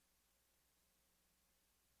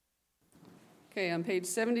Okay, on page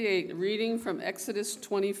 78, reading from Exodus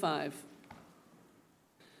 25.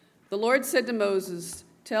 The Lord said to Moses,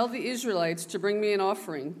 "Tell the Israelites to bring me an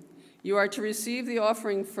offering. You are to receive the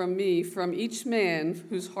offering from me from each man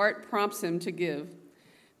whose heart prompts him to give.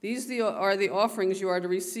 These are the offerings you are to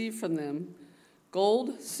receive from them: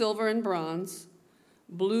 gold, silver, and bronze,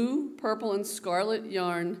 blue, purple, and scarlet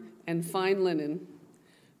yarn, and fine linen,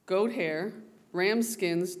 goat hair, ram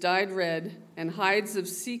skins dyed red, and hides of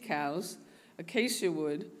sea cows, acacia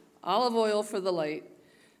wood, olive oil for the light,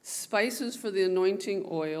 spices for the anointing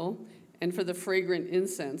oil and for the fragrant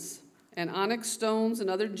incense, and onyx stones and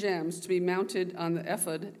other gems to be mounted on the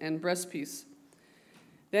ephod and breastpiece.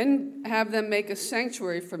 Then have them make a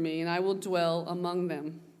sanctuary for me, and I will dwell among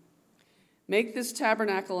them. Make this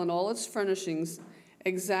tabernacle and all its furnishings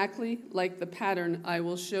exactly like the pattern I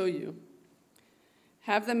will show you.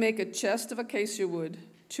 Have them make a chest of acacia wood,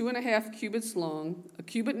 2.5 cubits long, 1.5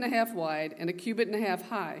 cubits wide, and 1.5 cubits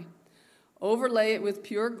high. Overlay it with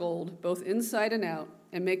pure gold, both inside and out,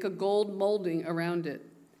 and make a gold molding around it.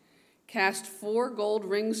 Cast 4 gold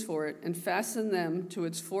rings for it, and fasten them to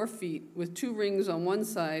its 4 feet, with 2 rings on one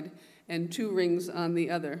side and 2 rings on the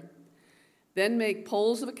other. Then make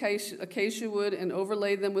poles of acacia wood and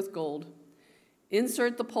overlay them with gold.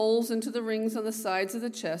 Insert the poles into the rings on the sides of the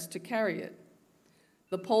chest to carry it.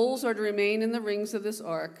 The poles are to remain in the rings of this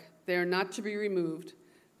ark. They are not to be removed.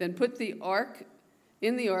 Then put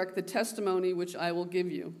in the ark the testimony which I will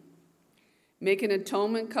give you. Make an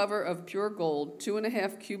atonement cover of pure gold,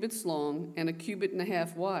 2.5 cubits long and 1.5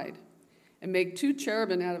 cubits wide. And make 2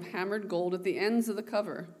 cherubim out of hammered gold at the ends of the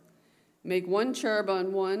cover. Make 1 cherub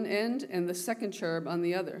on one end and the second cherub on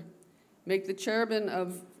the other. Make the cherubim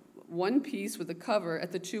of one piece with the cover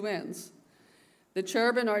at the 2 ends. The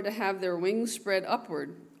cherubim are to have their wings spread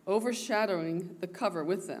upward, overshadowing the cover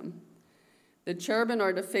with them. The cherubim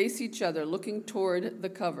are to face each other, looking toward the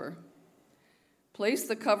cover. Place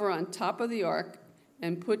the cover on top of the ark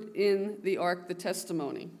and put in the ark the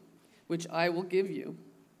testimony, which I will give you.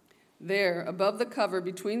 There, above the cover,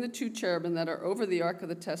 between the 2 cherubim that are over the ark of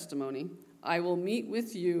the testimony, I will meet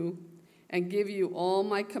with you and give you all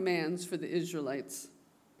my commands for the Israelites.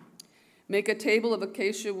 Make a table of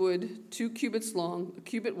acacia wood, 2 cubits long, 1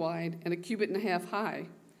 cubit wide, and 1.5 cubits high.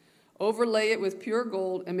 Overlay it with pure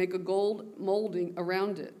gold and make a gold molding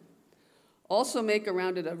around it. Also make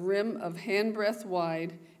around it a rim of handbreadth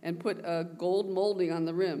wide and put a gold molding on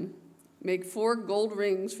the rim. Make 4 gold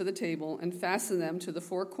rings for the table and fasten them to the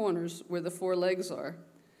 4 corners where the 4 legs are.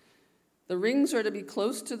 The rings are to be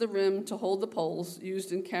close to the rim to hold the poles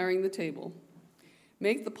used in carrying the table.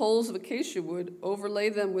 Make the poles of acacia wood, overlay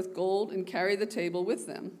them with gold, and carry the table with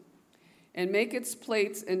them. And make its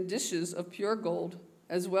plates and dishes of pure gold,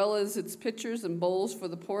 as well as its pitchers and bowls for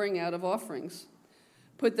the pouring out of offerings.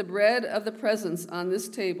 Put the bread of the presence on this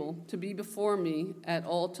table to be before me at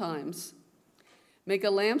all times. Make a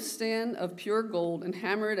lampstand of pure gold and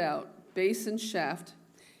hammer it out, base and shaft.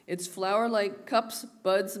 Its flower-like cups,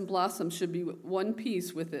 buds, and blossoms should be one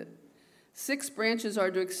piece with it. 6 branches are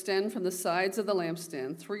to extend from the sides of the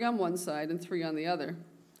lampstand, 3 on one side and 3 on the other.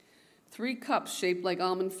 3 cups shaped like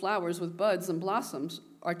almond flowers with buds and blossoms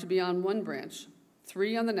are to be on one branch,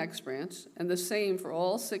 3 on the next branch, and the same for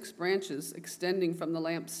all 6 branches extending from the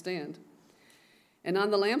lampstand. And on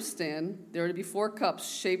the lampstand, there are to be 4 cups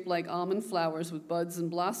shaped like almond flowers with buds and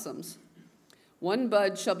blossoms. 1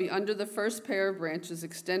 bud shall be under the first pair of branches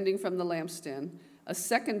extending from the lampstand, a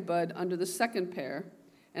 2nd bud under the 2nd pair,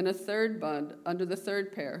 and a 3rd bud under the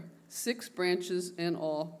 3rd pair, 6 branches in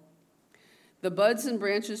all. The buds and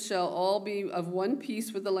branches shall all be of one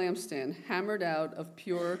piece with the lampstand, hammered out of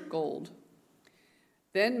pure gold.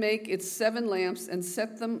 Then make its 7 lamps and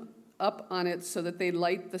set them up on it so that they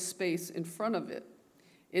light the space in front of it.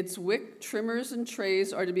 Its wick, trimmers, and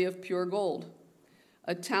trays are to be of pure gold.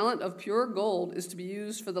 A talent of pure gold is to be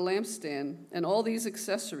used for the lampstand and all these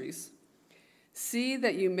accessories. See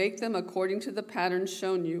that you make them according to the pattern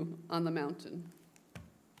shown you on the mountain.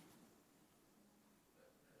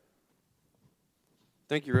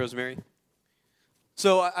 Thank you, Rosemary.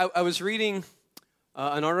 So I was reading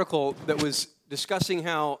an article that was discussing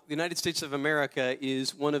how the United States of America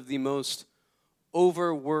is one of the most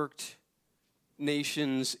overworked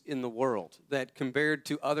nations in the world, that compared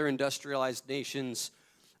to other industrialized nations,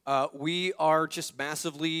 we are just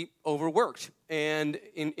massively overworked. And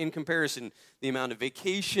in comparison, the amount of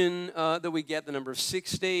vacation that we get, the number of sick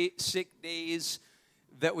days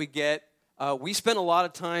that we get, we spend a lot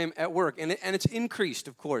of time at work. And it's increased,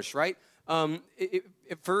 of course, right?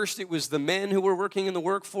 At first, it was the men who were working in the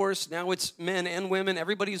workforce. Now it's men and women.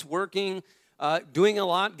 Everybody's working, doing a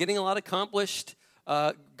lot, getting a lot accomplished.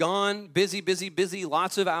 gone, busy,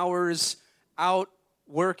 lots of hours out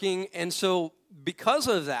working. And so because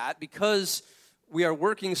of that, because we are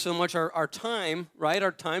working so much, our time, right?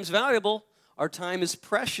 Our time's valuable. Our time is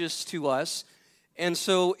precious to us. And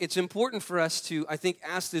so it's important for us to, I think,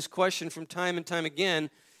 ask this question from time and time again,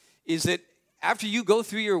 is that after you go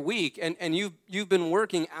through your week and you've been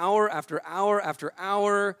working hour after hour after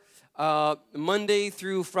hour, Monday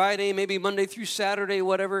through Friday, maybe Monday through Saturday,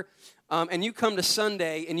 whatever, and you come to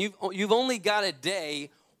Sunday and you've only got a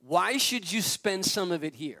day, why should you spend some of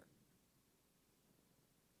it here?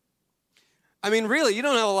 I mean, really, you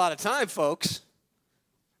don't have a lot of time, folks.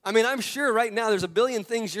 I mean, I'm sure right now there's a billion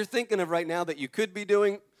things you're thinking of right now that you could be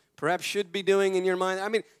doing, perhaps should be doing in your mind. I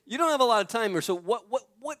mean, you don't have a lot of time here, so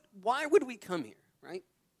why would we come here, right?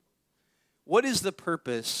 What is the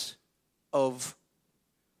purpose of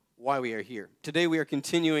why we are here? Today we are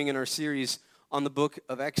continuing in our series on the book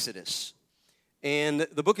of Exodus. And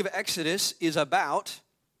the book of Exodus is about,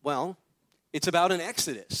 well, it's about an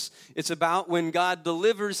exodus. It's about when God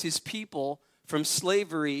delivers his people from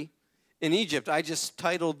slavery in Egypt. I just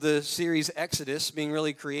titled the series Exodus, being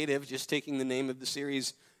really creative, just taking the name of the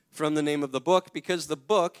series from the name of the book, because the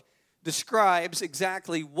book describes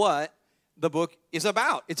exactly what the book is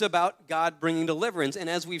about. It's about God bringing deliverance. And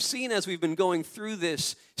as we've seen, as we've been going through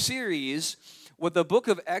this series, what the book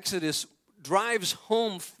of Exodus drives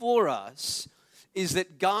home for us is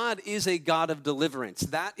that God is a God of deliverance.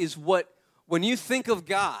 That is what, when you think of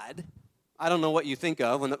God, I don't know what you think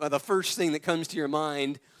of, when the first thing that comes to your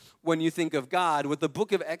mind when you think of God, what the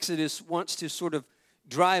book of Exodus wants to sort of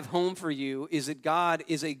drive home for you is that God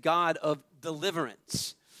is a God of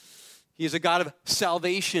deliverance. He is a God of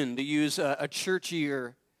salvation, to use a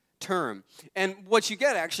churchier term. And what you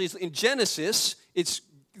get, actually, is in Genesis, it's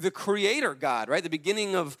the creator God, right? The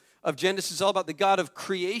beginning of Genesis is all about the God of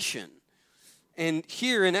creation. And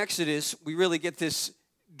here in Exodus, we really get this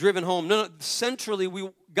driven home. No, centrally,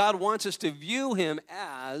 God wants us to view him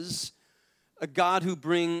as a God who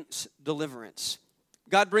brings deliverance.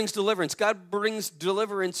 God brings deliverance. God brings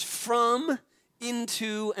deliverance from,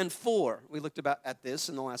 into, and for. We looked at this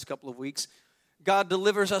in the last couple of weeks. God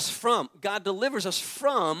delivers us from. God delivers us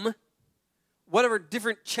from whatever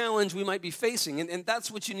different challenge we might be facing. And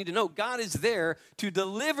that's what you need to know. God is there to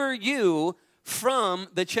deliver you from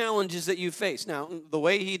the challenges that you face. Now, the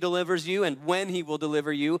way he delivers you and when he will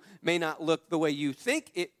deliver you may not look the way you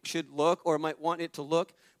think it should look or might want it to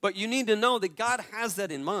look, but you need to know that God has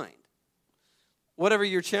that in mind. Whatever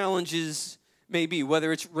your challenges may be,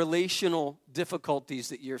 whether it's relational difficulties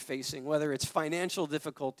that you're facing, whether it's financial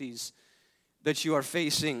difficulties that you are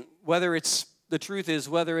facing, whether it's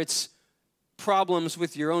problems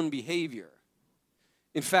with your own behavior.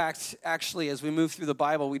 In fact, actually, as we move through the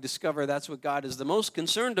Bible, we discover that's what God is the most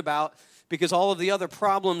concerned about, because all of the other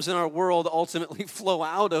problems in our world ultimately flow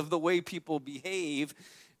out of the way people behave,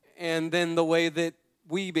 and then the way that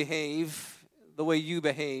we behave, the way you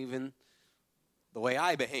behave, and the way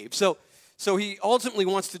I behave. So he ultimately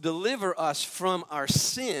wants to deliver us from our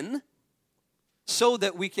sin so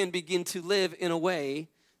that we can begin to live in a way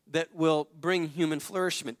that will bring human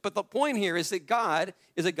flourishment. But the point here is that God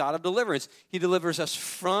is a God of deliverance. He delivers us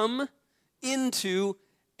from, into,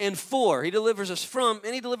 and for. He delivers us from,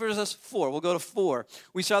 and he delivers us for. We'll go to for.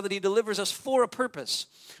 We saw that he delivers us for a purpose.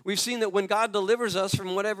 We've seen that when God delivers us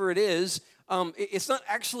from whatever it is, it's not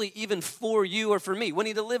actually even for you or for me. When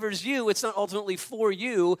he delivers you, it's not ultimately for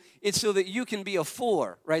you. It's so that you can be a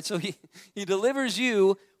for, right? So he delivers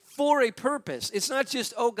you for a purpose. It's not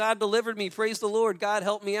just, oh, God delivered me, praise the Lord, God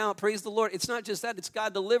helped me out, praise the Lord. It's not just that, it's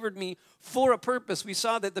God delivered me for a purpose. We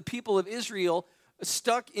saw that the people of Israel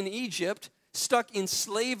stuck in Egypt, stuck in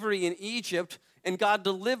slavery in Egypt, and God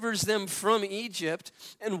delivers them from Egypt.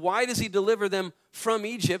 And why does he deliver them from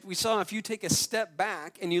Egypt? We saw, if you take a step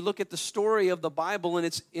back and you look at the story of the Bible in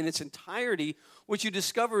its entirety, what you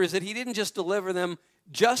discover is that he didn't just deliver them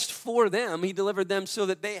just for them. He delivered them so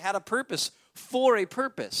that they had a purpose, for a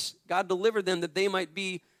purpose. God delivered them that they might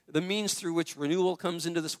be the means through which renewal comes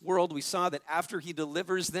into this world. We saw that after he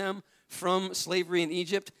delivers them from slavery in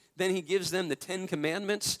Egypt, then he gives them the 10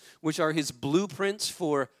 Commandments, which are his blueprints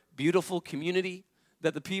for beautiful community,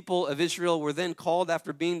 that the people of Israel were then called,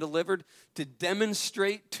 after being delivered, to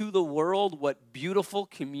demonstrate to the world what beautiful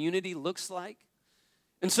community looks like.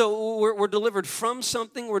 And so we're delivered from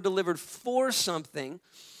something, we're delivered for something.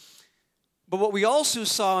 But what we also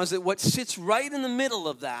saw is that what sits right in the middle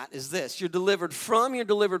of that is this. You're delivered from, you're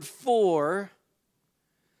delivered for,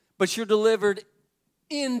 but you're delivered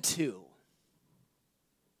into.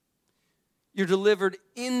 You're delivered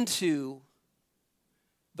into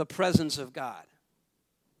the presence of God.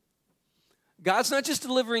 God's not just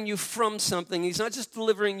delivering you from something. He's not just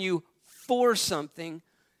delivering you for something.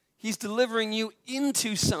 He's delivering you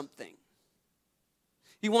into something.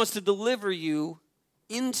 He wants to deliver you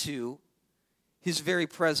into his very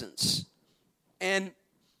presence. And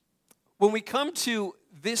when we come to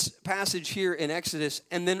this passage here in Exodus,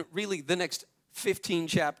 and then really the next 15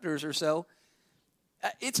 chapters or so,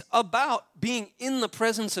 it's about being in the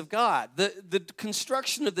presence of God. The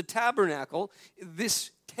construction of the tabernacle,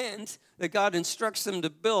 this tent that God instructs them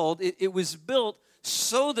to build, it was built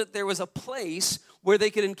so that there was a place where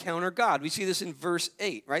they could encounter God. We see this in verse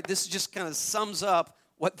 8, right? This just kind of sums up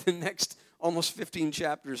what the next almost 15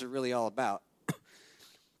 chapters are really all about.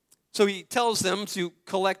 So he tells them to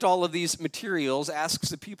collect all of these materials, asks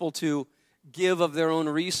the people to give of their own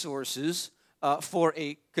resources for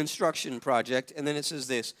a construction project. And then it says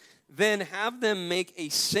this, then have them make a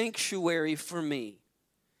sanctuary for me,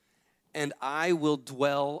 and I will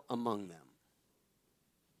dwell among them.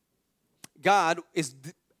 God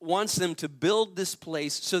wants them to build this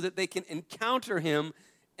place so that they can encounter him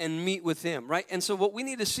and meet with him, right? And so what we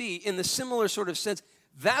need to see in the similar sort of sense,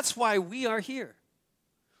 that's why we are here.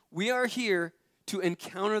 We are here to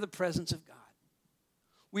encounter the presence of God.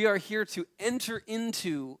 We are here to enter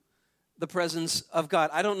into the presence of God.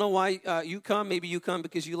 I don't know why you come. Maybe you come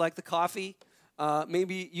because you like the coffee.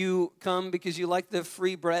 Maybe you come because you like the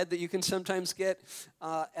free bread that you can sometimes get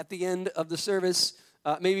at the end of the service.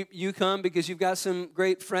 Maybe you come because you've got some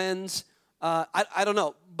great friends. I don't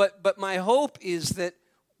know. But my hope is that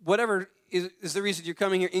whatever is the reason you're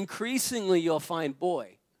coming here, increasingly you'll find,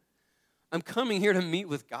 boy, I'm coming here to meet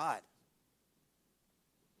with God.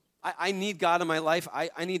 I need God in my life.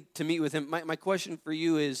 I need to meet with him. My question for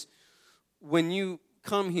you is, when you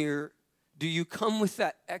come here, do you come with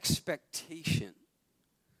that expectation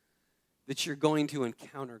that you're going to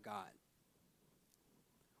encounter God?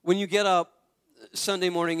 When you get up Sunday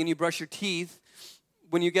morning and you brush your teeth,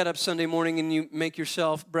 when you get up Sunday morning and you make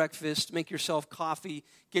yourself breakfast, make yourself coffee,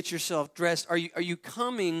 get yourself dressed, are you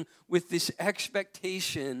coming with this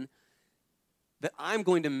expectation that I'm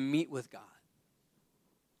going to meet with God?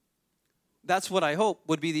 That's what I hope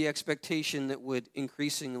would be the expectation that would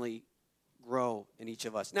increasingly grow in each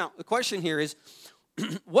of us. Now, the question here is,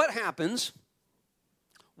 what happens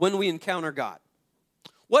when we encounter God?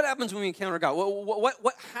 What happens when we encounter God?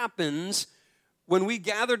 What happens when we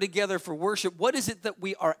gather together for worship? What is it that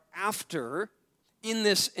we are after in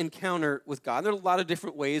this encounter with God? There are a lot of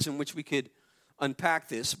different ways in which we could unpack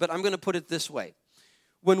this, but I'm going to put it this way.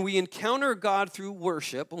 When we encounter God through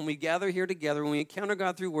worship, when we gather here together, when we encounter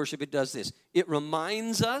God through worship, it does this. It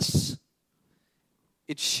reminds us,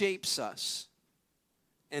 it shapes us,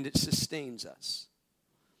 and it sustains us.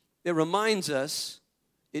 It reminds us,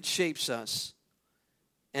 it shapes us,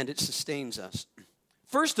 and it sustains us.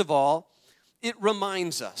 First of all, it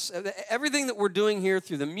reminds us. Everything that we're doing here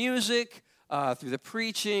through the music, through the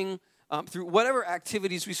preaching, through whatever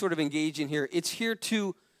activities we sort of engage in here, it's here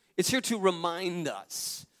to remind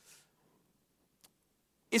us.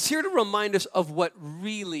 It's here to remind us of what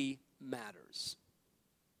really matters.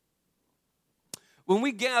 When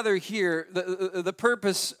we gather here, the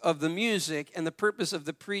purpose of the music and the purpose of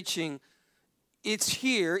the preaching, it's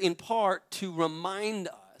here in part to remind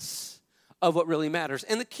us of what really matters.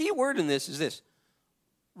 And the key word in this is this,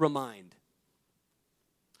 remind.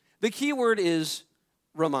 The key word is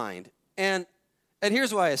remind. And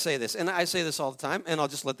here's why I say this, and I say this all the time, and I'll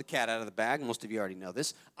just let the cat out of the bag. Most of you already know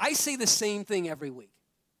this. I say the same thing every week.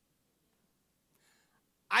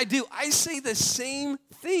 I do. I say the same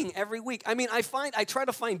thing every week. I mean, I try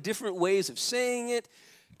to find different ways of saying it,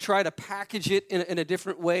 try to package it in a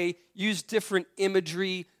different way, use different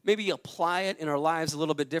imagery, maybe apply it in our lives a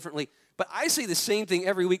little bit differently. But I say the same thing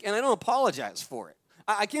every week, and I don't apologize for it.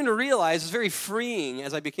 I came to realize it's very freeing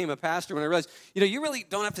as I became a pastor when I realized, you really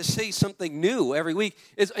don't have to say something new every week.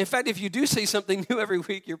 In fact, if you do say something new every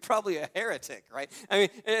week, you're probably a heretic, right? I mean,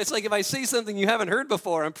 it's like if I say something you haven't heard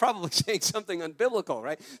before, I'm probably saying something unbiblical,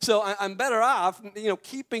 right? So I'm better off,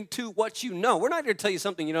 keeping to what you know. We're not here to tell you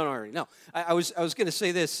something you don't already know. I was going to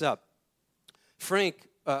say this. Frank,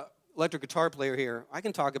 electric guitar player here, I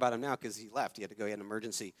can talk about him now because he left. He had to go. He had an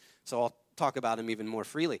emergency. So I'll talk about him even more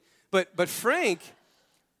freely. But Frank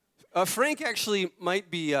actually might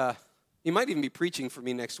be, he might even be preaching for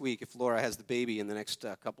me next week if Laura has the baby in the next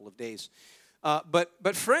couple of days.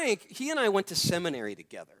 But Frank, he and I went to seminary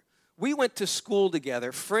together. We went to school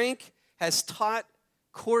together. Frank has taught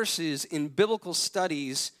courses in biblical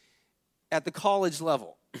studies at the college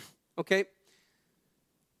level, okay?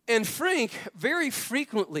 And Frank very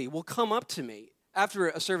frequently will come up to me after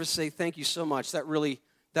a service and say, thank you so much, that really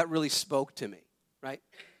spoke to me, right?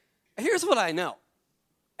 here's what I know.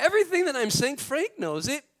 Everything that I'm saying, Frank knows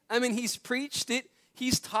it. I mean, he's preached it.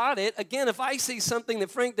 He's taught it. Again, if I say something that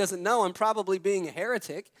Frank doesn't know, I'm probably being a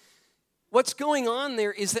heretic. What's going on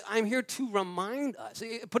there is that I'm here to remind us.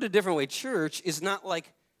 Put it a different way, church is not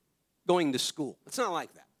like going to school. It's not like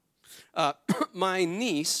that. My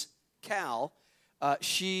niece, Cal,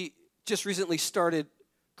 she just recently started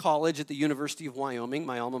college at the University of Wyoming,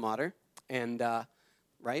 my alma mater. And,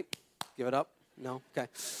 right? Give it up? No? Okay.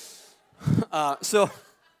 So,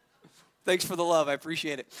 thanks for the love. I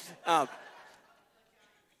appreciate it.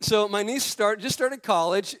 So my niece just started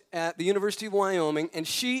college at the University of Wyoming, and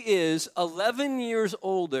she is 11 years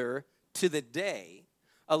older to the day,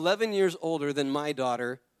 11 years older than my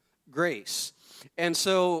daughter, Grace. And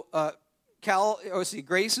so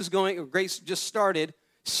Grace just started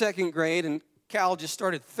second grade, and Cal just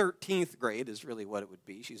started 13th grade is really what it would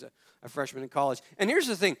be. She's a freshman in college. And here's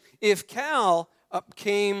the thing. If Cal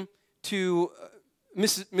came to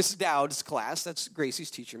Mrs. Dowd's class, that's Gracie's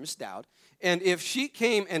teacher, Miss Dowd, and if she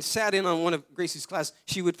came and sat in on one of Gracie's class,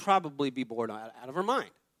 she would probably be bored out of her mind.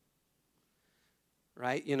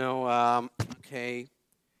 Right? Okay,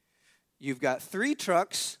 you've got 3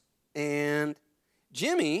 trucks, and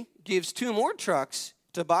Jimmy gives 2 more trucks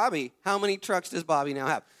to Bobby. How many trucks does Bobby now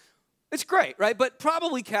have? It's great, right? But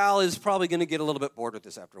probably Cal is probably going to get a little bit bored with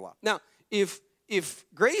this after a while. Now, if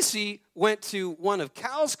Gracie went to one of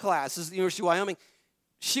Cal's classes at the University of Wyoming,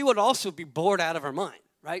 she would also be bored out of her mind,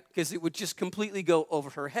 right? Because it would just completely go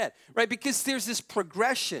over her head, right? Because there's this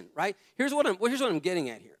progression, right? Here's what I'm getting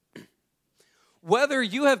at here. Whether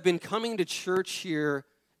you have been coming to church here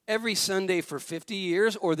every Sunday for 50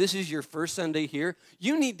 years or this is your first Sunday here,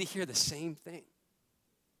 you need to hear the same thing.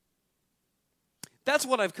 That's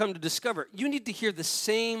what I've come to discover. You need to hear the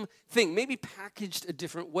same thing, maybe packaged a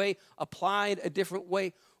different way, applied a different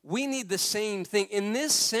way. We need the same thing. In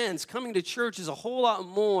this sense, coming to church is a whole lot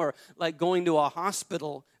more like going to a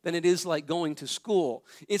hospital than it is like going to school.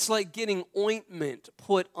 It's like getting ointment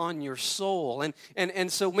put on your soul.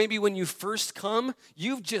 And so maybe when you first come,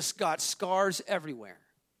 you've just got scars everywhere.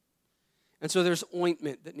 And so there's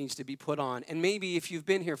ointment that needs to be put on. And maybe if you've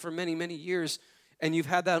been here for many, many years, and you've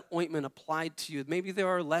had that ointment applied to you, maybe there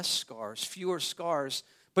are less scars, fewer scars,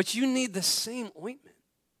 but you need the same ointment.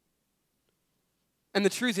 And the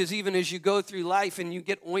truth is, even as you go through life and you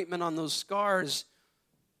get ointment on those scars,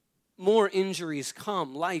 more injuries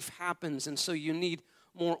come, life happens, and so you need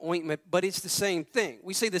more ointment, but it's the same thing.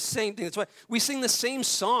 We say the same thing. That's why we sing the same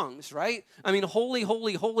songs, right? I mean, holy,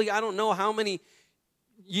 holy, holy, I don't know how many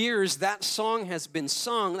years that song has been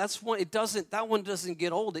sung. That one doesn't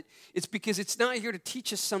get old. It's because it's not here to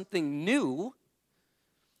teach us something new.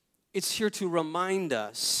 It's here to remind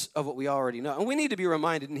us of what we already know. And we need to be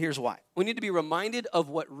reminded, and here's why. We need to be reminded of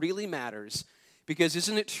what really matters, because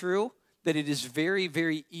isn't it true that it is very,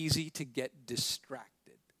 very easy to get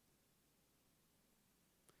distracted?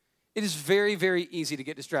 It is very, very easy to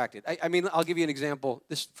get distracted. I mean, I'll give you an example.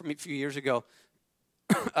 This from a few years ago.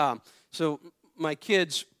 So my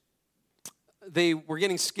kids, they were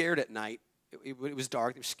getting scared at night. It was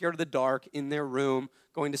dark. They were scared of the dark in their room.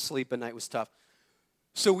 Going to sleep at night was tough.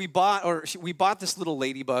 So we bought this little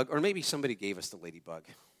ladybug, or maybe somebody gave us the ladybug.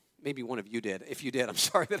 Maybe one of you did. If you did, I'm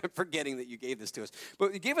sorry that I'm forgetting that you gave this to us.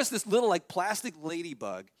 But it gave us this little plastic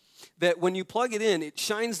ladybug that when you plug it in, it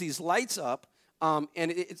shines these lights up, and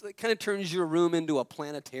it kind of turns your room into a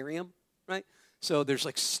planetarium, right? So there's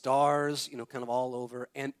stars, kind of all over,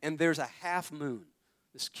 and there's a half moon,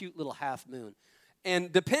 this cute little half moon.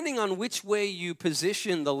 And depending on which way you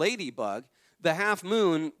position the ladybug, the half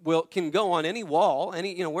moon can go on any wall,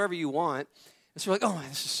 wherever you want. And so we're like, oh,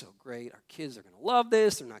 this is so great. Our kids are going to love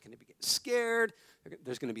this. They're not going to be getting scared.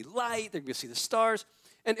 There's going to be light. They're going to see the stars.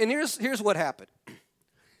 And here's what happened.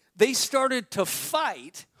 They started to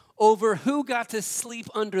fight over who got to sleep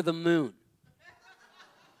under the moon.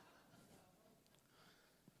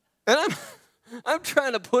 And I'm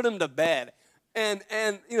trying to put them to bed. And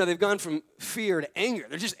they've gone from fear to anger.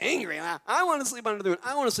 They're just angry. I want to sleep under the moon.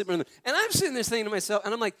 I want to sleep under the moon. And I'm sitting there saying to myself,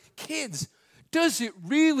 and I'm like, kids, does it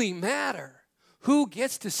really matter who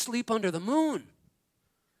gets to sleep under the moon?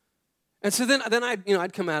 And so then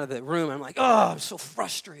I'd come out of the room. I'm like, oh, I'm so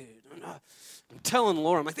frustrated. I'm telling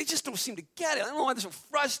Laura, I'm like, they just don't seem to get it. I don't know why they're so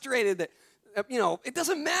frustrated that, it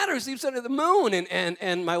doesn't matter who sleeps under the moon.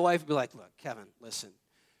 And my wife would be like, look, Kevin, listen,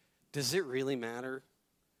 does it really matter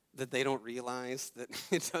that they don't realize that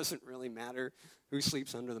it doesn't really matter who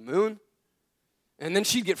sleeps under the moon? And then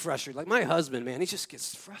she'd get frustrated. Like my husband, man, he just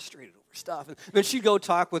gets frustrated over stuff. And then she'd go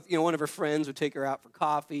talk with, one of her friends would take her out for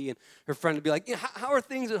coffee, and her friend would be like, how are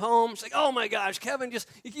things at home? She's like, oh my gosh, Kevin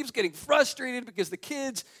he keeps getting frustrated because the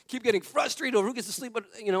kids keep getting frustrated over who gets to sleep,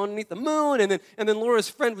 underneath the moon. And then Laura's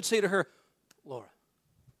friend would say to her, Laura,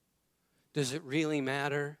 does it really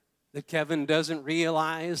matter that Kevin doesn't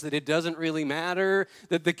realize that it doesn't really matter,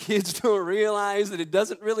 that the kids don't realize that it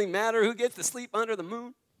doesn't really matter who gets to sleep under the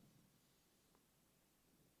moon?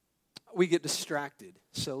 We get distracted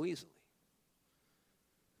so easily.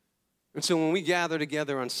 And so when we gather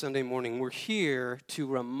together on Sunday morning, we're here to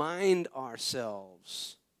remind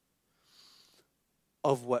ourselves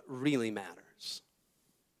of what really matters.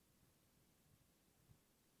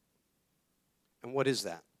 And what is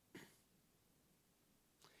that?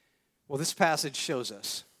 Well, this passage shows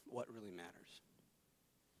us what really matters.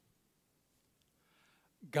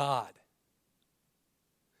 God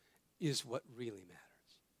is what really matters.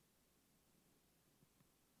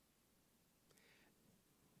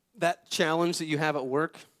 That challenge that you have at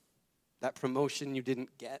work, that promotion you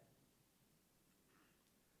didn't get,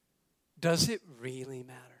 does it really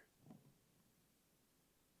matter?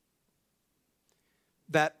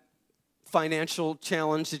 That financial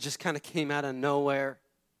challenge that just kind of came out of nowhere,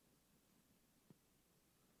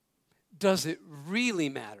 does it really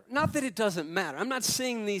matter? Not that it doesn't matter. I'm not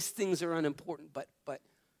saying these things are unimportant, but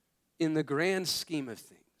in the grand scheme of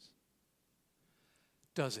things,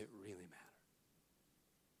 does it really matter?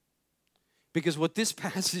 Because what this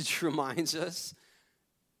passage reminds us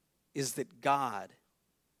is that God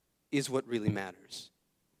is what really matters.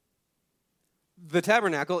 The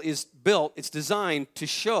tabernacle is built, it's designed to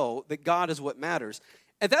show that God is what matters.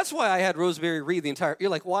 And that's why I had Rosemary read the entire, you're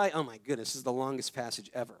like, why? Oh my goodness, this is the longest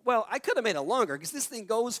passage ever. Well, I could have made it longer because this thing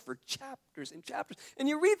goes for chapters and chapters. And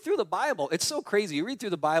you read through the Bible, it's so crazy. You read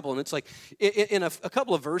through the Bible and it's like, in a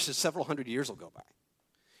couple of verses, several hundred years will go by.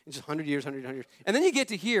 It's just 100 years, 100 years. And then you get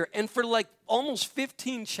to here, and for like almost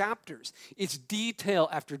 15 chapters, it's detail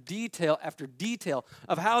after detail after detail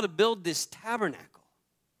of how to build this tabernacle.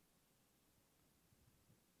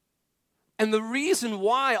 And the reason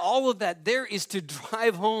why all of that there is to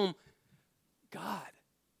drive home God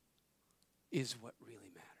is what really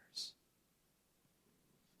matters.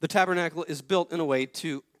 The tabernacle is built in a way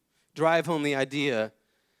to drive home the idea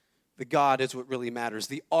that God is what really matters.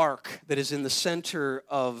 The ark that is in the center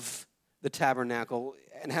of the tabernacle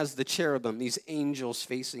and has the cherubim, these angels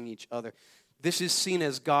facing each other. This is seen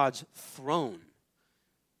as God's throne,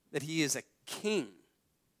 that he is a king.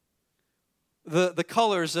 The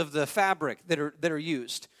colors of the fabric that are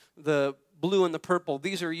used, the blue and the purple,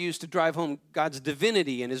 these are used to drive home God's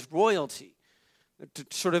divinity and his royalty, to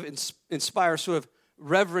sort of inspire sort of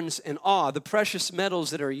reverence and awe. The precious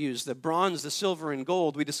metals that are used, the bronze, the silver, and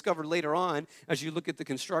gold, we discovered later on as you look at the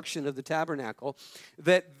construction of the tabernacle,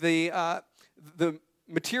 that the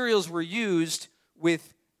materials were used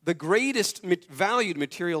with the greatest valued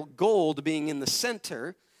material, gold, being in the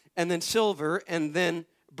center, and then silver, and then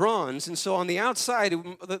bronze. And so on the outside,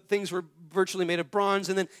 the things were virtually made of bronze,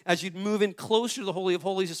 and then as you'd move in closer to the Holy of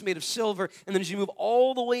Holies, it's made of silver, and then as you move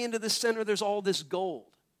all the way into the center, there's all this gold.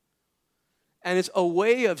 And it's a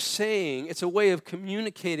way of saying, it's a way of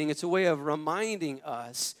communicating, it's a way of reminding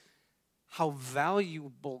us how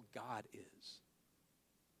valuable God is.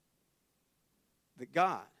 That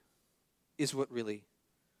God is what really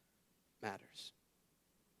matters.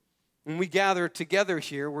 When we gather together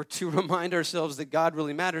here, we're to remind ourselves that God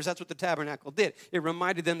really matters. That's what the tabernacle did. It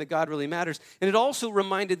reminded them that God really matters. And it also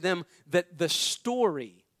reminded them that the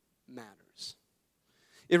story matters.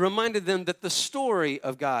 It reminded them that the story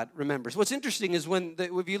of God remembers. What's interesting is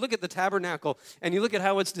if you look at the tabernacle and you look at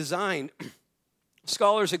how it's designed,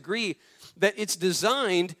 scholars agree that it's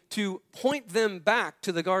designed to point them back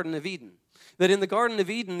to the Garden of Eden. That in the Garden of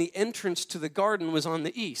Eden, the entrance to the garden was on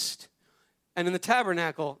the east. And in the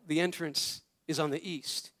tabernacle, the entrance is on the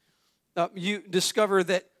east. You discover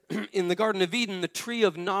that in the Garden of Eden, the tree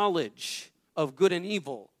of knowledge of good and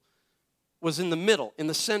evil was in the middle, in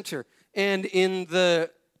the center. And in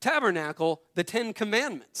the tabernacle, the 10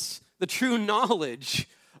 Commandments, the true knowledge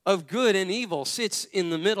of good and evil, sits in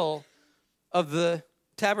the middle of the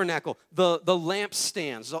tabernacle. The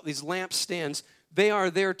lampstands, these lampstands, they are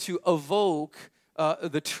there to evoke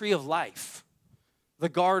the tree of life, the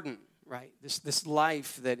garden, right? This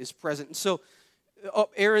life that is present. And so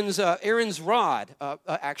Aaron's rod,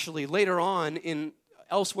 actually later on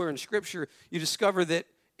elsewhere in Scripture, you discover that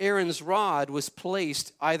Aaron's rod was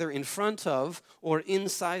placed either in front of or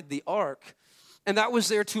inside the ark. And that was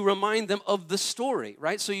there to remind them of the story,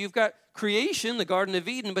 right? So you've got creation, the Garden of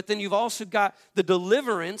Eden, but then you've also got the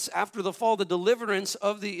deliverance, after the fall, the deliverance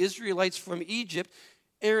of the Israelites from Egypt.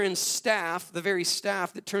 Aaron's staff, the very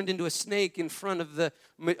staff that turned into a snake in front of the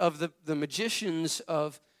magicians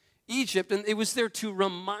of Egypt, and it was there to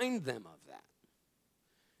remind them of that,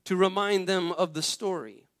 to remind them of the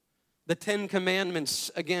story. The 10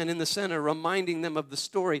 Commandments, again, in the center, reminding them of the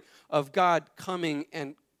story of God coming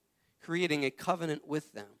and creating a covenant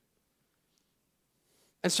with them.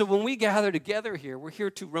 And so when we gather together here, we're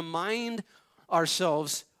here to remind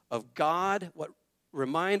ourselves of God,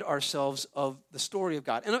 remind ourselves of the story of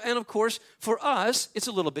God. And of course, for us, it's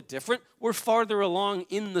a little bit different. We're farther along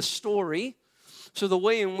in the story, so the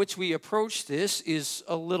way in which we approach this is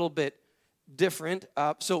a little bit different.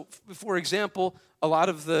 So, for example, a lot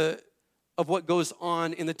of what goes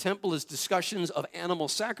on in the temple is discussions of animal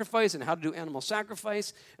sacrifice and how to do animal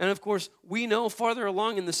sacrifice. And of course, we know farther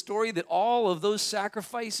along in the story that all of those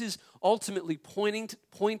sacrifices ultimately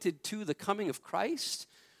pointed to the coming of Christ,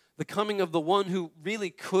 the coming of the one who really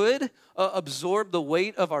could absorb the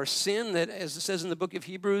weight of our sin, that, as it says in the book of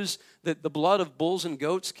Hebrews, that the blood of bulls and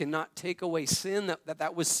goats cannot take away sin,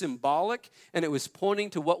 that was symbolic, and it was pointing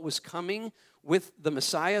to what was coming with the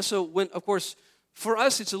Messiah. So when, of course, for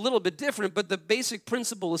us, it's a little bit different, but the basic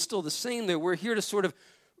principle is still the same there. We're here to sort of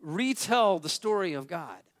retell the story of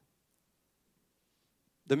God.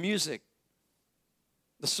 The music,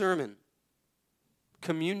 the sermon,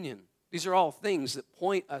 communion. These are all things that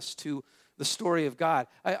point us to the story of God.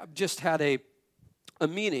 I just had a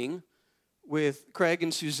meeting with Craig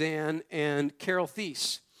and Suzanne and Carol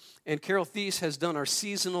Thies. And Carol Thies has done our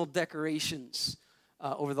seasonal decorations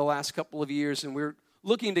over the last couple of years, and we're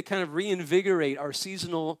looking to kind of reinvigorate our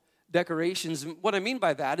seasonal decorations. And what I mean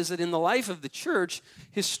by that is that in the life of the church,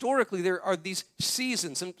 historically, there are these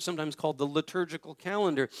seasons, sometimes called the liturgical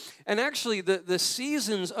calendar. And actually, the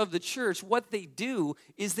seasons of the church, what they do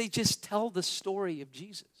is they just tell the story of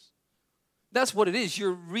Jesus. That's what it is.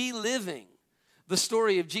 You're reliving the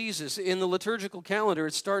story of Jesus. In the liturgical calendar,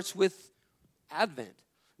 it starts with Advent,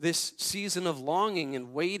 this season of longing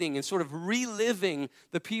and waiting and sort of reliving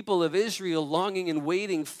the people of Israel longing and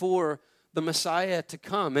waiting for the Messiah to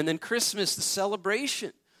come. And then Christmas, the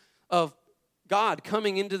celebration of God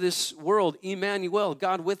coming into this world, Emmanuel,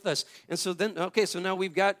 God with us. And so then, so now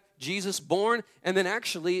we've got Jesus born. And then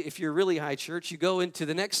actually, if you're really high church, you go into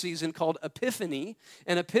the next season called Epiphany.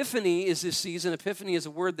 And Epiphany is this season. Epiphany is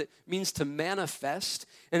a word that means to manifest.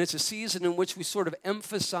 And it's a season in which we sort of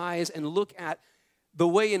emphasize and look at the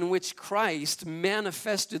way in which Christ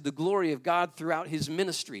manifested the glory of God throughout his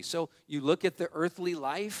ministry. So you look at the earthly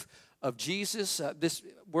life of Jesus.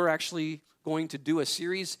 We're actually going to do a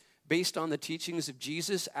series based on the teachings of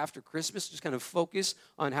Jesus after Christmas, just kind of focus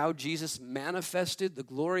on how Jesus manifested the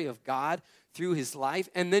glory of God through his life.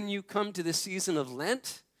 And then you come to the season of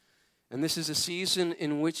Lent, and this is a season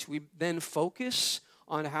in which we then focus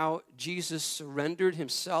on how Jesus surrendered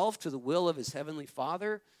himself to the will of his heavenly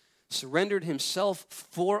Father, surrendered himself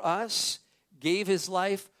for us, gave his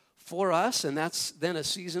life for us, and that's then a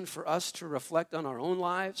season for us to reflect on our own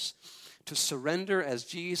lives, to surrender as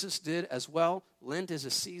Jesus did as well. Lent is a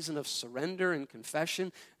season of surrender and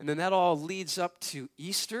confession, and then that all leads up to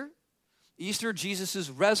Easter. Easter, Jesus'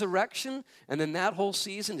 resurrection, and then that whole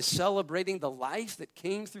season is celebrating the life that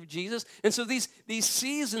came through Jesus. And so these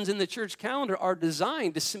seasons in the church calendar are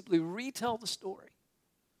designed to simply retell the story,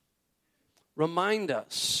 remind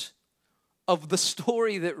us of the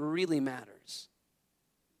story that really matters.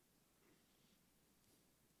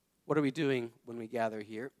 What are we doing when we gather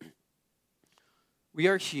here? We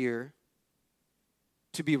are here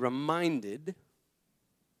to be reminded,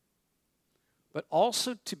 but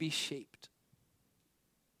also to be shaped.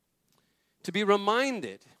 To be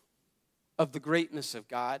reminded of the greatness of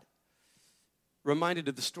God, reminded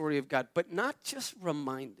of the story of God, but not just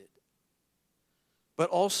reminded, but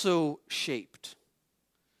also shaped.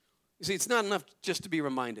 You see, it's not enough just to be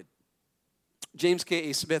reminded. James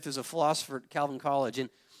K.A. Smith is a philosopher at Calvin College,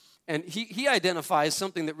 and he identifies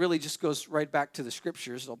something that really just goes right back to the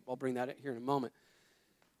scriptures. I'll bring that here in a moment.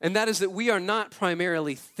 And that is that we are not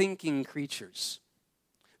primarily thinking creatures.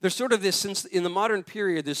 There's sort of this, since in the modern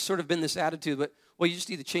period, there's sort of been this attitude, but, well, you just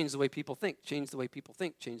need to change the way people think, change the way people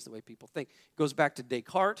think, change the way people think. It goes back to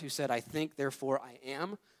Descartes, who said, I think, therefore I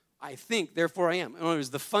am. I think, therefore I am. In other words,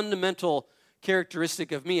 the fundamental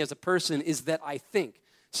characteristic of me as a person is that I think.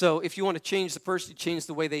 So if you want to change the person, you change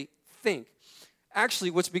the way they think.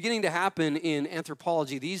 Actually, what's beginning to happen in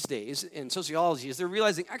anthropology these days, and sociology, is they're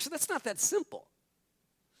realizing, actually, that's not that simple.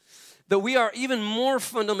 That we are even more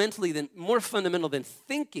fundamental than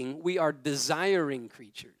thinking, we are desiring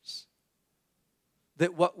creatures.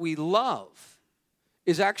 that what we love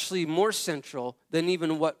is actually more central than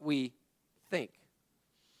even what we think.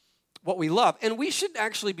 What we love. And we should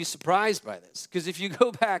actually be surprised by this, because if you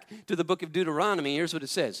go back to the book of Deuteronomy, here's what it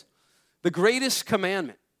says. The greatest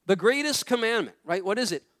commandment, right? What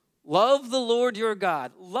is it? Love the Lord your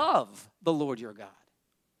God. Love the Lord your God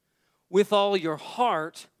with all your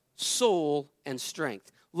heart, soul, and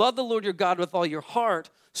strength. Love the Lord your God with all your heart,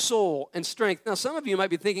 soul, and strength. Now, some of you might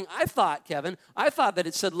be thinking, Kevin, I thought that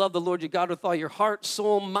it said love the Lord your God with all your heart,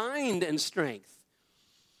 soul, mind, and strength.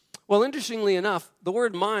 Well, interestingly enough, the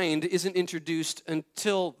word mind isn't introduced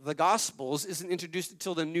until the Gospels, isn't introduced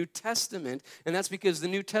until the New Testament, and that's because the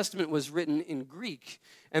New Testament was written in Greek.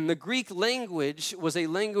 And the Greek language was a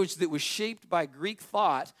language that was shaped by Greek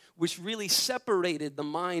thought, which really separated the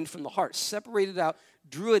mind from the heart, separated out,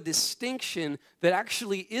 drew a distinction that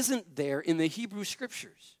actually isn't there in the Hebrew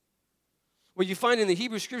Scriptures. What you find in the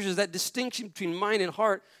Hebrew Scriptures, that distinction between mind and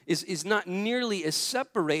heart is not nearly as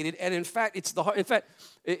separated, and in fact, it's the heart. In fact,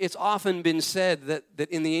 it's often been said that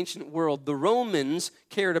in the ancient world, the Romans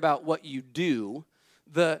cared about what you do,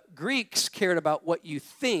 the Greeks cared about what you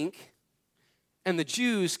think, and the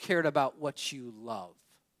Jews cared about what you love.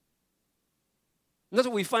 And that's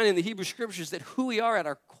what we find in the Hebrew Scriptures, that who we are at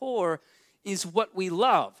our core is what we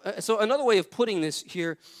love. So another way of putting this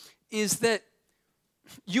here is that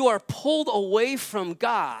you are pulled away from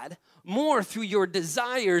God more through your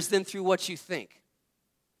desires than through what you think.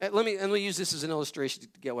 Let me use this as an illustration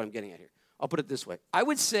to get what I'm getting at here. I'll put it this way. I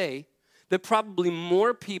would say that probably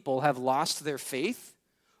more people have lost their faith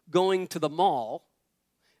going to the mall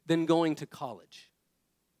than going to college.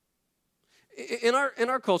 In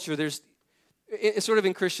our culture, there's sort of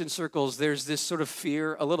in Christian circles, there's this sort of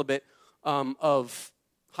fear a little bit of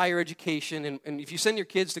higher education. And if you send your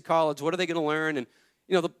kids to college, what are they going to learn? And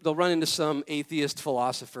they'll run into some atheist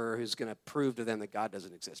philosopher who's going to prove to them that God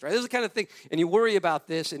doesn't exist, right? This is the kind of thing, and you worry about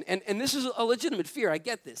this, and this is a legitimate fear. I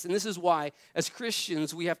get this, and this is why, as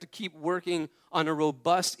Christians, we have to keep working on a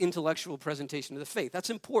robust intellectual presentation of the faith. That's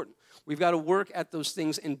important. We've got to work at those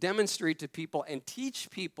things and demonstrate to people and teach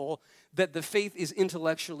people that the faith is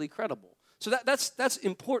intellectually credible. So that's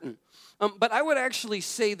important. But I would actually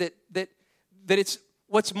say that it's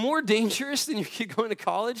what's more dangerous than your kid going to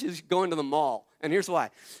college is going to the mall. And here's why.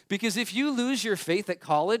 Because if you lose your faith at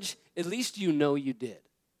college, at least you know you did.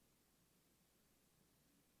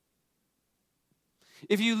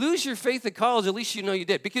 If you lose your faith at college, at least you know you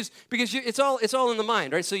did. Because it's all in the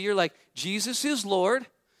mind, right? So you're like, Jesus is Lord,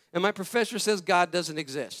 and my professor says God doesn't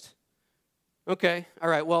exist. Okay, all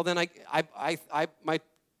right, well then my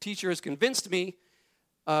teacher has convinced me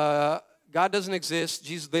God doesn't exist.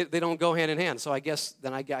 Jesus, they don't go hand in hand. So I guess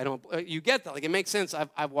then I don't. You get that? Like it makes sense.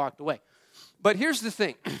 I've walked away. But here's the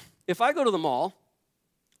thing: if I go to the mall,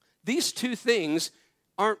 these two things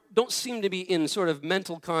don't seem to be in sort of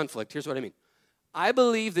mental conflict. Here's what I mean: I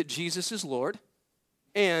believe that Jesus is Lord,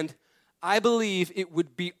 and I believe it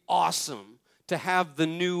would be awesome to have the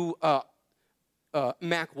new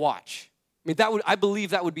Mac watch. I mean, I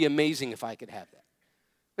believe that would be amazing if I could have that.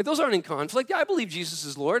 Like, those aren't in conflict. Yeah, I believe Jesus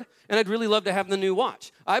is Lord, and I'd really love to have the new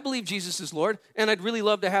watch. I believe Jesus is Lord, and I'd really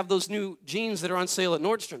love to have those new jeans that are on sale at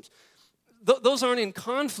Nordstrom's. Those aren't in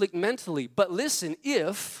conflict mentally. But listen,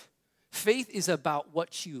 if faith is about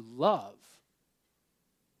what you love,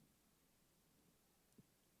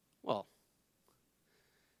 well,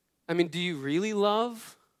 I mean, do you really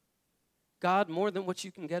love God more than what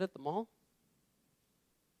you can get at the mall?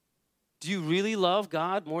 Do you really love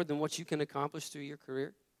God more than what you can accomplish through your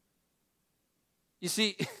career? You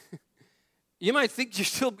see, you might think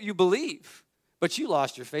you believe, but you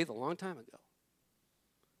lost your faith a long time ago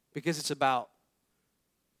because it's about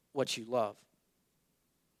what you love.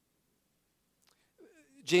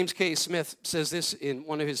 James K. Smith says this in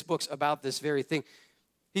one of his books about this very thing.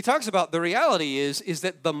 He talks about the reality is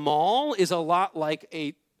that the mall is a lot like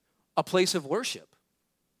a place of worship.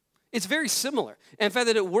 It's very similar. And in fact,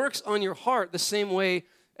 that it works on your heart the same way,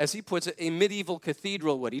 as he puts it, a medieval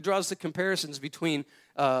cathedral would. He draws the comparisons between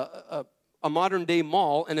a modern-day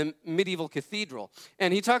mall and a medieval cathedral.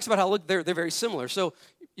 And he talks about how, look, they're very similar. So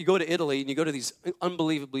you go to Italy, and you go to these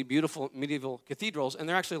unbelievably beautiful medieval cathedrals, and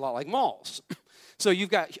they're actually a lot like malls. So you've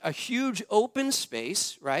got a huge open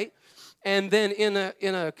space, right? And then in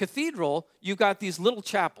a cathedral, you've got these little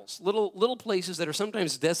chapels, little places that are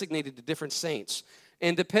sometimes designated to different saints.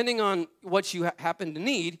 And depending on what you happen to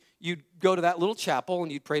need, you'd go to that little chapel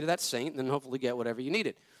and you'd pray to that saint and then hopefully get whatever you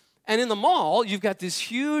needed. And in the mall, you've got this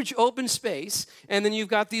huge open space, and then you've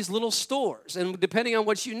got these little stores. And depending on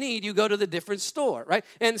what you need, you go to the different store, right?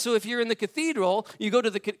 And so if you're in the cathedral, you go to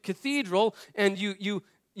the cathedral and you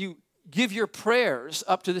give your prayers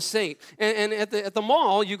up to the saint. And at the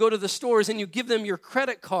mall, you go to the stores and you give them your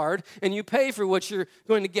credit card and you pay for what you're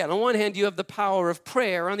going to get. On one hand, you have the power of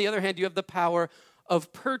prayer. On the other hand, you have the power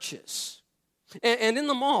of purchase. And in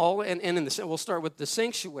the mall, and we'll start with the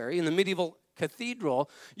sanctuary, in the medieval cathedral,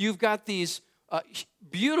 you've got these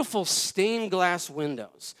beautiful stained glass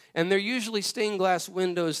windows. And they're usually stained glass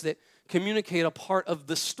windows that communicate a part of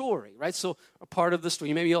the story, right? So a part of the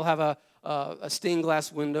story. Maybe you'll have a stained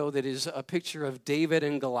glass window that is a picture of David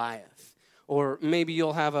and Goliath. Or maybe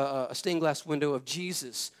you'll have a stained glass window of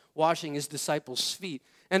Jesus washing his disciples' feet.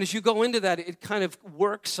 And as you go into that, it kind of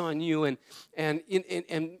works on you. And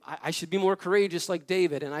I should be more courageous like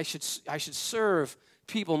David, and I should serve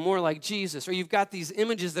people more like Jesus. Or you've got these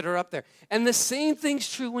images that are up there. And the same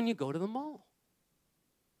thing's true when you go to the mall.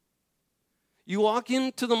 You walk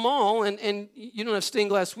into the mall, and you don't have stained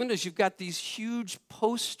glass windows. You've got these huge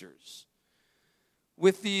posters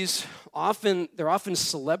with they're often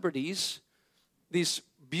celebrities, these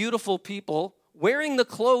beautiful people wearing the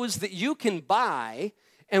clothes that you can buy.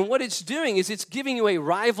 And what it's doing is it's giving you a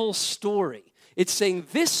rival story. It's saying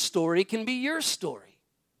this story can be your story.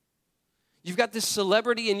 You've got this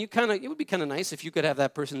celebrity, and it would be kind of nice if you could have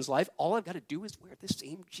that person's life. All I've got to do is wear the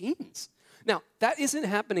same jeans. Now, that isn't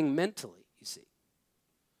happening mentally, you see.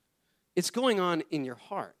 It's going on in your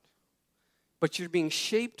heart. But you're being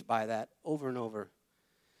shaped by that over and over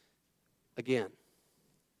again.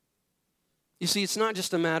 You see, it's not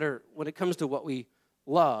just a matter, when it comes to what we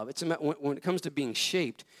love, when it comes to being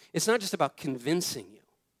shaped, it's not just about convincing you.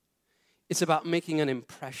 It's about making an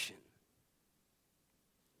impression.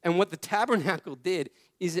 And what the tabernacle did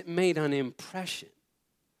is it made an impression.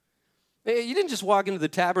 You didn't just walk into the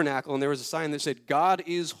tabernacle and there was a sign that said, God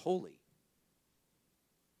is holy.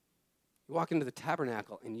 You walk into the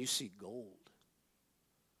tabernacle and you see gold.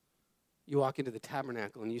 You walk into the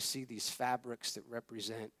tabernacle and you see these fabrics that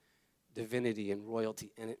represent divinity and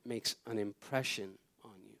royalty, and it makes an impression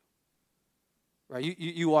on you. Right?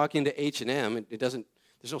 You walk into H&M,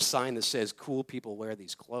 there's no sign that says cool people wear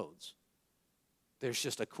these clothes. There's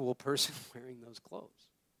just a cool person wearing those clothes.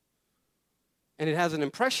 And it has an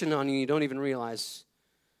impression on you, you don't even realize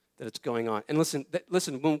that it's going on. And listen,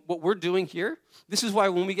 what we're doing here, this is why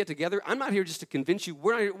when we get together, I'm not here just to convince you.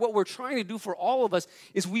 What we're trying to do for all of us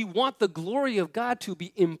is we want the glory of God to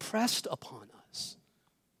be impressed upon us.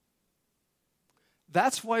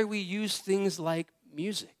 That's why we use things like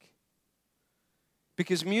music.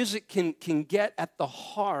 Because music can get at the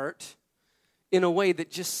heart in a way that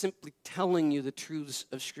just simply telling you the truths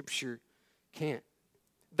of Scripture can't.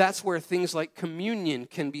 That's where things like communion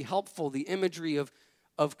can be helpful, the imagery of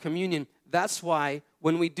communion. That's why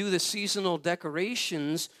when we do the seasonal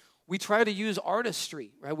decorations, we try to use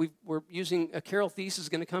artistry, right? We're using, Carol Thies is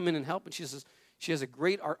going to come in and help, and she has a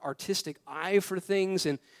great artistic eye for things,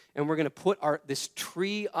 and we're going to put this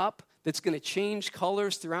tree up that's going to change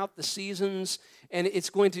colors throughout the seasons, and it's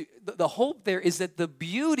going to, the hope there is that the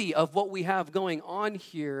beauty of what we have going on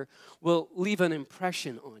here will leave an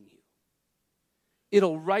impression on you.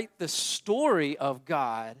 It'll write the story of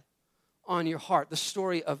God on your heart, the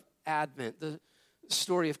story of Advent, the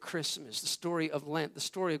story of Christmas, the story of Lent, the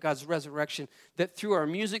story of God's resurrection, that through our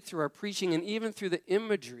music, through our preaching, and even through the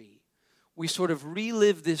imagery, we sort of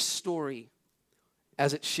relive this story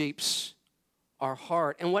as it shapes our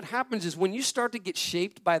heart. And what happens is when you start to get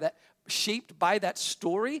shaped by that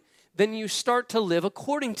story, then you start to live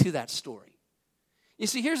according to that story. You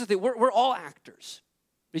see, here's the thing. We're all actors.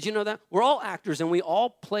 Did you know that? We're all actors, and we all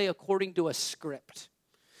play according to a script.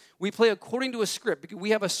 We play according to a script because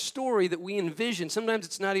we have a story that we envision. Sometimes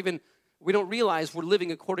it's not even, we don't realize we're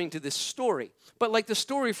living according to this story. But like the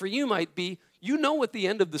story for you might be, you know what the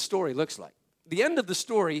end of the story looks like. The end of the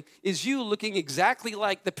story is you looking exactly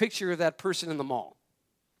like the picture of that person in the mall.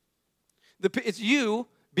 It's you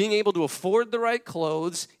being able to afford the right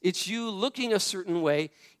clothes. It's you looking a certain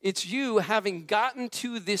way. It's you having gotten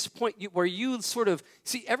to this point where you sort of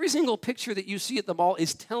see every single picture that you see at the mall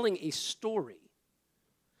is telling a story.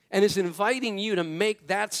 And it's inviting you to make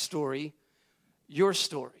that story your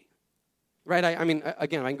story. Right? I mean,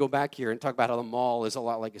 again, I can go back here and talk about how the mall is a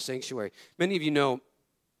lot like a sanctuary. Many of you know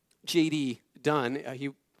J.D. Dunn. He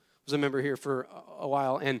was a member here for a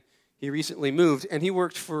while, and he recently moved, and he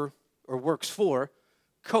works for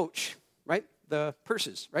Coach, right? The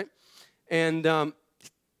purses, right? And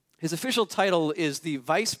his official title is the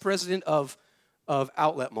Vice President of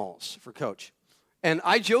Outlet Malls for Coach. And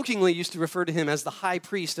I jokingly used to refer to him as the High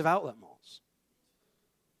Priest of Outlet Malls.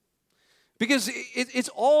 Because it's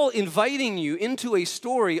all inviting you into a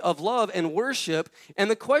story of love and worship,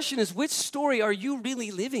 and the question is, which story are you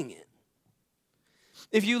really living in?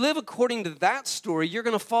 If you live according to that story, you're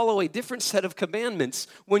going to follow a different set of commandments.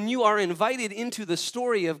 When you are invited into the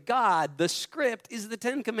story of God, the script is the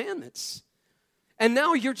 10 Commandments. And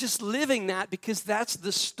now you're just living that because that's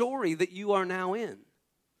the story that you are now in.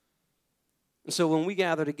 And so when we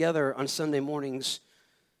gather together on Sunday mornings,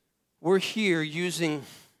 we're here using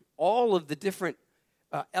all of the different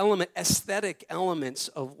aesthetic elements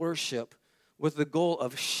of worship with the goal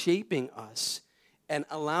of shaping us and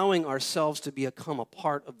allowing ourselves to become a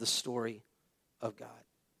part of the story of God.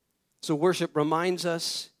 So worship reminds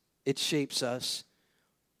us, it shapes us,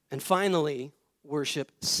 and finally,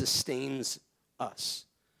 worship sustains us.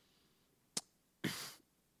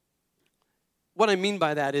 What I mean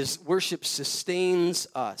by that is worship sustains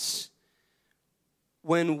us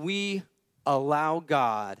when we allow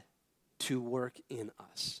God to work in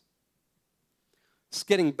us. It's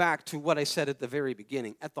getting back to what I said at the very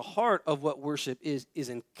beginning. At the heart of what worship is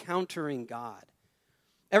encountering God.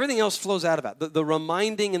 Everything else flows out of that. The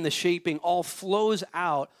reminding and the shaping all flows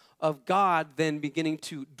out of God then beginning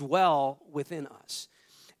to dwell within us.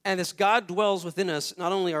 And as God dwells within us,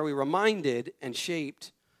 not only are we reminded and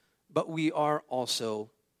shaped, but we are also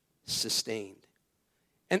sustained.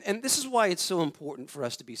 And this is why it's so important for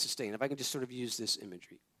us to be sustained, if I can just sort of use this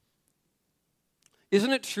imagery.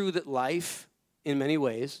 Isn't it true that life, in many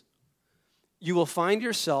ways, you will find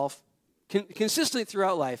yourself consistently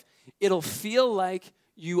throughout life, it'll feel like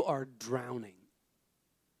you are drowning.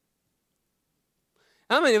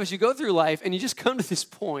 How many of us, you go through life and you just come to this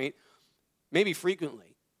point, maybe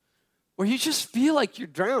frequently, where you just feel like you're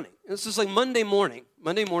drowning? It's just like Monday morning.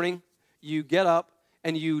 Monday morning, you get up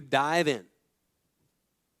and you dive in.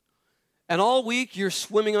 And all week, you're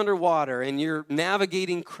swimming underwater and you're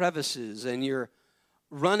navigating crevices and you're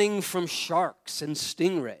running from sharks and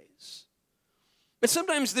stingrays. But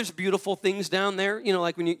sometimes there's beautiful things down there,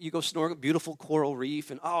 like when you go snorkel, beautiful coral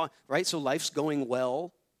reef, and right, so life's going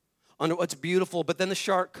well. It's beautiful, but then the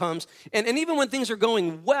shark comes. And even when things are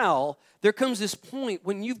going well, there comes this point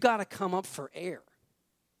when you've got to come up for air.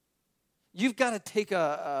 You've got to take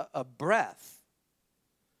a breath.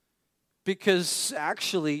 Because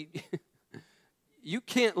actually, you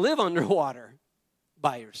can't live underwater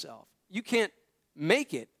by yourself. You can't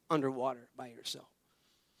make it underwater by yourself.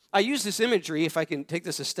 I use this imagery, if I can take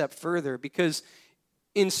this a step further, because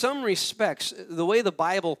in some respects, the way the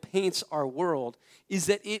Bible paints our world is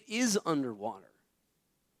that it is underwater.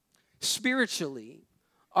 Spiritually,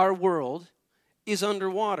 our world is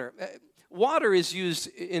underwater. Water is used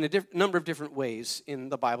in a number of different ways in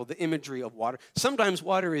the Bible, the imagery of water. Sometimes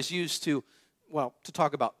water is used to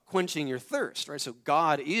talk about quenching your thirst, right? So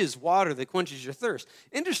God is water that quenches your thirst.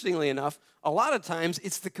 Interestingly enough, a lot of times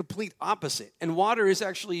it's the complete opposite. And water is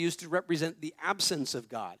actually used to represent the absence of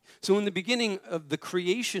God. So in the beginning of the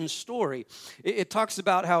creation story, it talks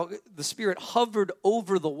about how the Spirit hovered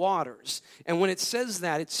over the waters. And when it says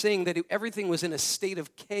that, it's saying that everything was in a state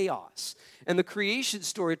of chaos. And the creation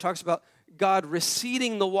story talks about God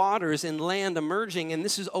receding the waters and land emerging, and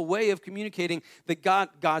this is a way of communicating that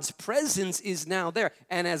God's presence is now there.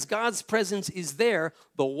 And as God's presence is there,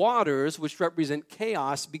 the waters, which represent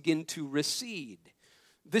chaos, begin to recede.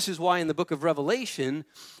 This is why in the book of Revelation,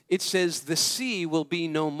 it says the sea will be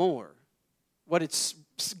no more. What it's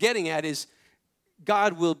getting at is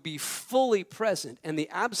God will be fully present, and the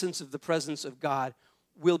absence of the presence of God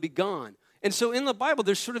will be gone. And so in the Bible,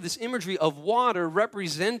 there's sort of this imagery of water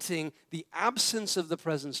representing the absence of the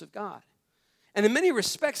presence of God. And in many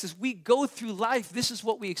respects, as we go through life, this is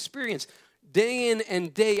what we experience. Day in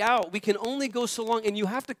and day out, we can only go so long, and you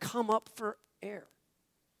have to come up for air.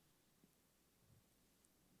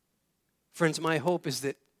 Friends, my hope is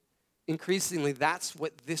that increasingly that's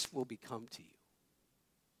what this will become to you.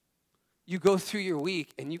 You go through your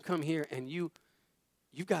week, and you come here, and you've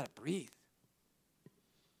got to breathe.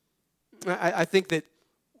 I think that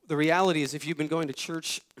the reality is if you've been going to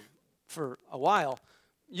church for a while,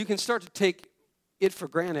 you can start to take it for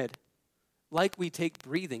granted like we take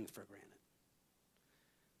breathing for granted.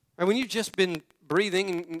 Right? When you've just been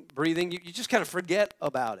breathing, you just kind of forget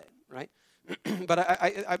about it, right? But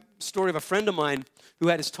I story of a friend of mine who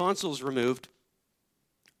had his tonsils removed,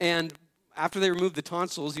 and after they removed the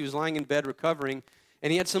tonsils, he was lying in bed recovering,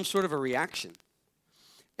 and he had some sort of a reaction.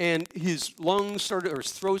 And his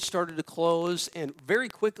his throat started to close, and very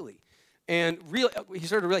quickly. And he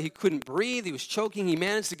started to realize he couldn't breathe. He was choking. He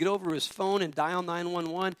managed to get over his phone and dial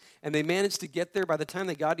 911, and they managed to get there. By the time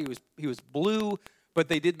they got, he was blue, but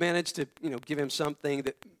they did manage to give him something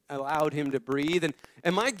that allowed him to breathe.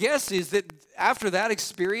 And my guess is that after that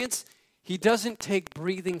experience, he doesn't take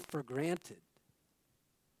breathing for granted.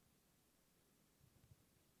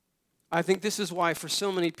 I think this is why for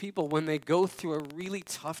so many people, when they go through a really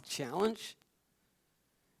tough challenge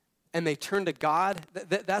and they turn to God,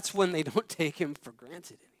 that's when they don't take him for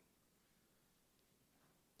granted anymore.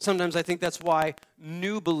 Sometimes I think that's why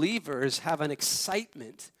new believers have an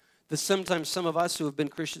excitement that sometimes some of us who have been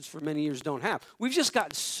Christians for many years don't have. We've just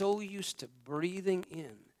gotten so used to breathing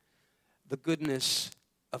in the goodness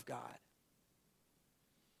of God.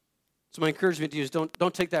 So my encouragement to you is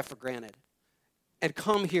don't take that for granted. And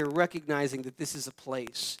come here recognizing that this is a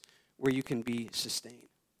place where you can be sustained.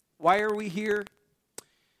 Why are we here?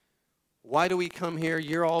 Why do we come here?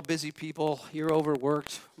 You're all busy people. You're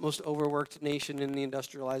overworked, most overworked nation in the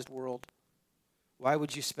industrialized world. Why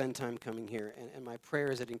would you spend time coming here? And my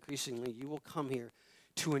prayer is that increasingly you will come here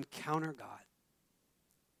to encounter God.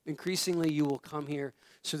 Increasingly you will come here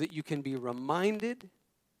so that you can be reminded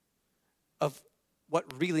of what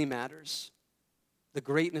really matters. The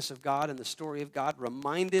greatness of God and the story of God,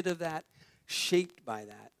 reminded of that, shaped by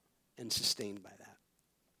that, and sustained by that.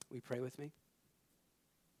 Will you pray with me?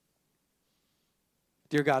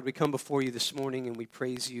 Dear God, we come before you this morning and we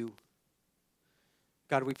praise you.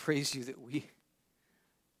 God, we praise you that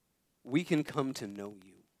we can come to know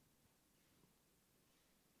you.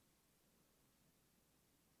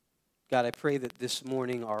 God, I pray that this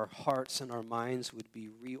morning our hearts and our minds would be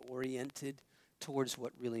reoriented towards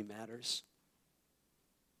what really matters.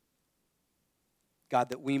 God,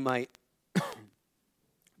 that we might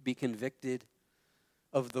be convicted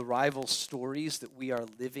of the rival stories that we are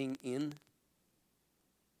living in.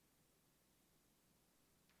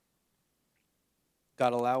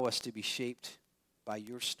 God, allow us to be shaped by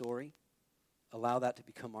your story. Allow that to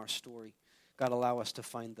become our story. God, allow us to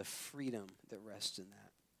find the freedom that rests in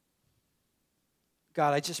that.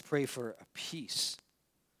 God, I just pray for a peace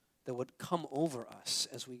that would come over us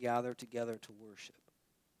as we gather together to worship.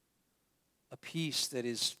 A peace that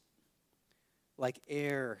is like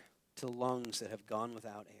air to lungs that have gone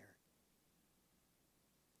without air.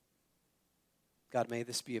 God, may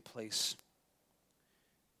this be a place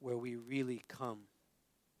where we really come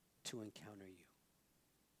to encounter you.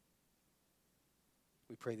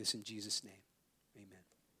 We pray this in Jesus' name. Amen.